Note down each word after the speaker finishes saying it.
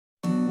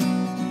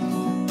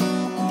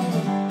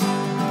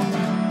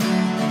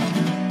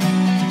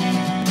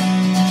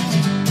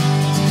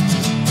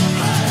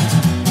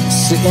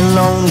Sitting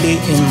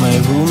lonely in my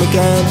room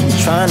again,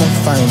 trying to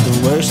find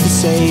the words to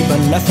say, but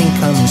nothing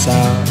comes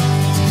out.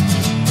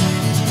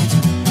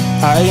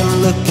 I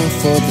am looking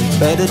for the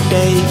better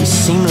days,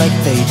 seem like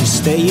they just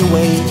stay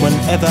away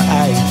whenever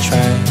I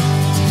try.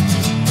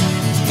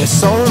 There's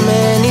so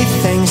many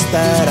things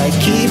that I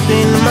keep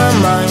in my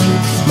mind.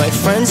 My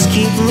friends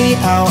keep me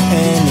out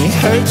and it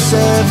hurts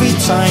every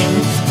time.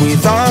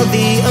 With all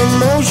the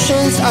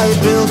emotions I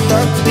built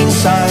up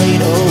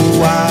inside, oh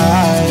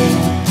why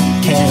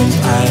can't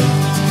I?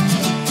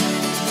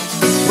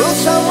 Will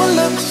someone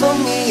look for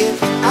me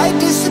if I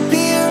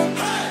disappear?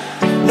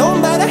 No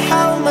matter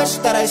how much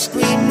that I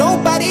scream,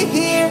 nobody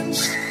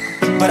hears.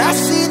 But I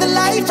see the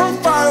light from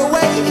far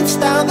away, it's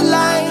down the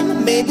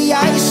line. Maybe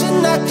I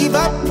should not give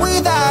up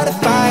without a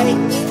fight,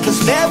 'cause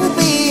there will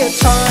be a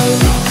time.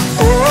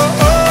 Oh,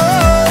 oh,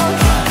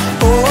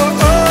 oh,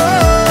 oh,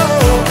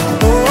 oh,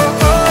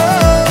 oh,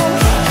 oh.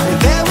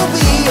 There will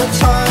be a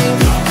time.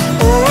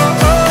 Oh,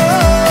 oh,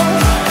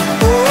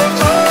 oh,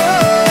 oh,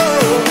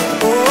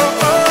 oh,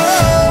 oh,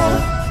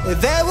 oh.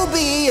 There will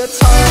be a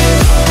time.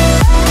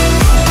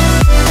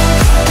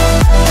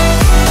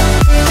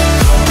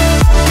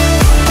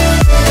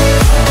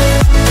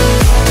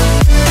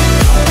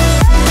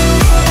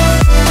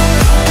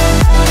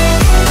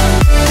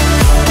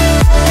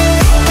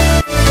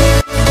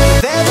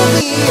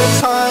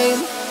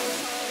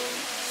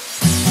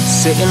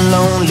 Sitting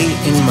lonely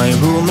in my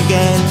room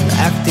again,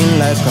 acting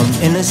like I'm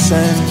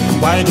innocent.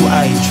 Why do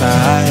I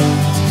try?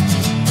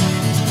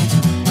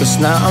 'Cause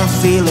now I'm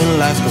feeling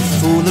like a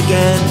fool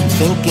again,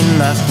 thinking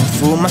I can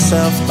fool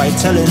myself by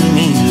telling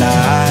me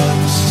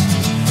lies.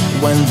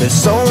 When there's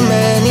so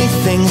many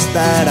things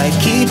that I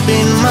keep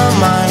in my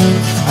mind,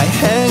 I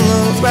hang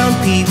around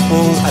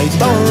people I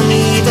don't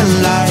even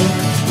like.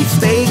 If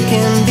they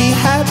can be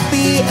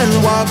happy and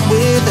walk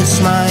with a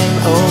smile,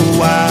 oh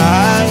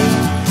why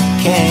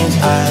can't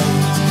I?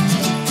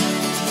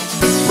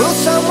 Will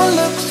someone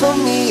look for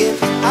me if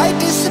I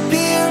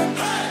disappear?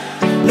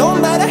 No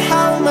matter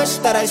how much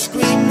that I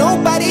scream,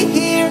 nobody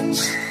hears.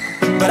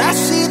 But I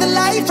see the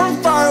light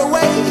from far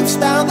away, it's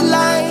down the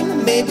line.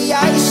 Maybe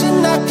I should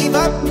not give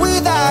up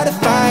without a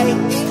fight,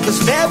 'cause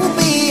there will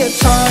be a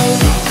time.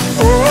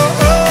 Oh,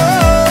 oh, oh,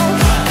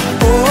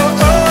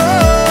 oh, oh,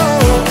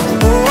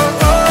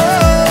 oh,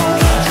 oh.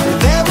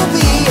 There will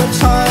be a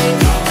time.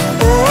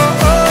 Oh,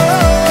 oh,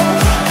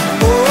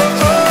 oh, oh,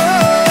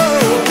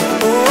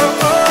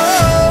 oh,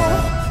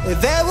 oh.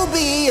 There will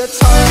be a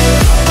time.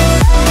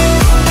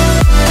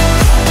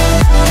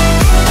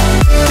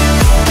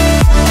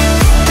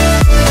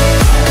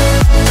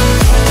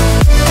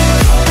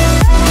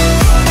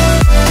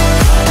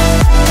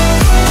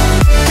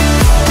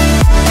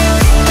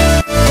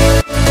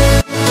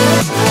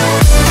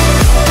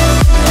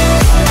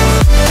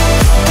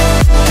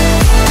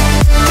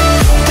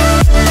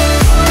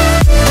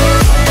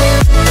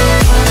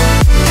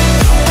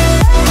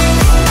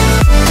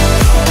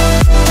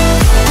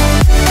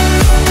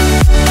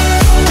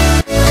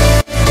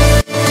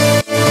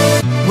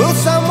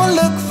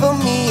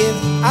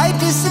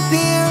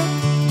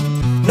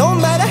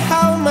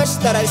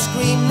 That I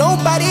scream,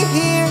 nobody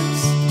hears.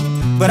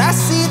 But I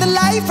see the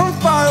light from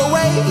far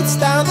away, it's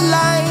down the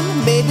line.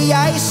 Maybe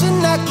I should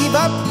not give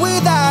up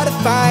without a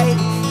fight,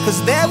 'cause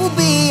there will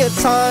be a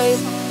time.